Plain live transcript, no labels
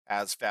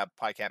ASVAB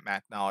PiCAT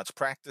Math Knowledge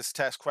Practice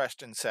Test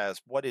question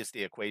says, what is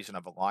the equation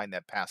of a line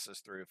that passes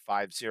through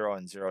 5, 0,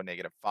 and 0,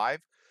 negative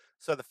 5?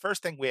 So the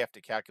first thing we have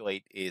to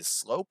calculate is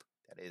slope,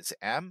 that is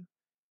m,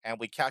 and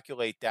we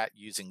calculate that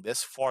using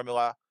this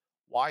formula,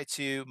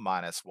 y2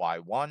 minus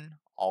y1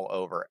 all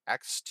over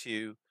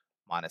x2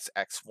 minus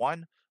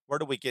x1. Where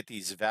do we get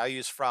these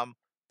values from?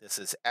 This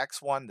is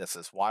x1, this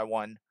is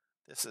y1,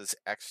 this is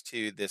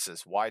x2, this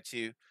is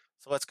y2.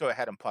 So let's go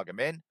ahead and plug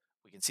them in.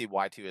 We can see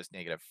y2 is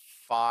negative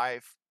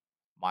 5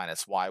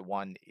 minus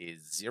y1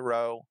 is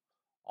 0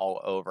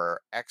 all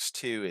over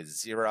x2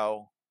 is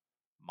 0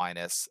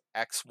 minus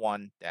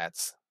x1,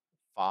 that's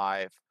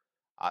 5.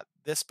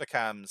 This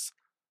becomes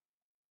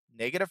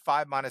negative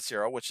 5 minus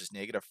 0, which is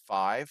negative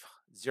 5.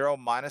 0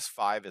 minus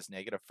 5 is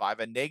negative 5.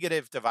 A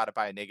negative divided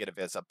by a negative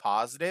is a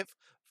positive.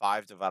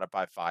 5 divided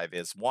by 5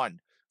 is 1.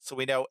 So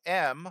we know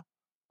m,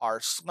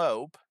 our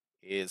slope,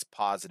 is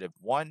positive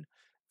 1.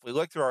 If we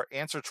look through our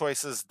answer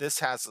choices, this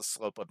has a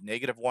slope of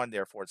negative 1,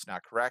 therefore it's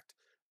not correct.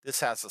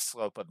 This has a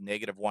slope of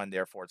negative 1,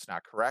 therefore it's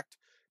not correct.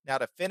 Now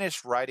to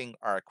finish writing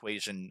our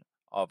equation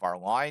of our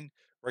line,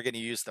 we're going to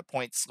use the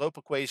point slope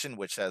equation,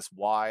 which says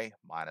y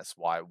minus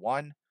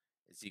y1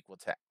 is equal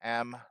to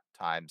m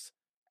times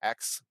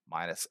x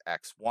minus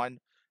x1.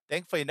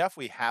 Thankfully enough,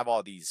 we have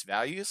all these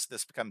values.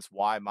 This becomes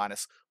y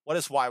minus, what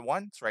is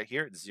y1? It's right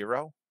here, it's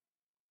 0.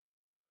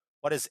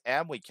 What is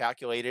m? We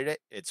calculated it,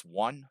 it's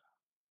 1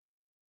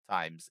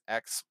 times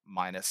x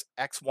minus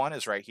x1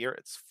 is right here,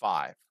 it's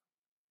 5.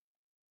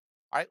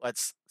 All right,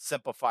 let's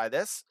simplify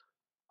this.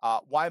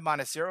 Y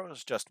minus 0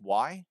 is just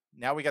y.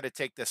 Now we got to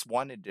take this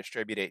 1 and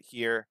distribute it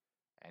here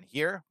and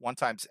here. 1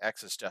 times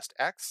x is just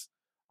x.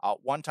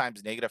 1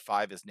 times negative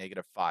 5 is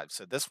negative 5.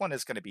 So this one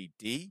is going to be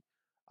d.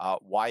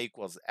 Y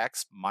equals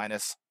x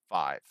minus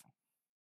 5.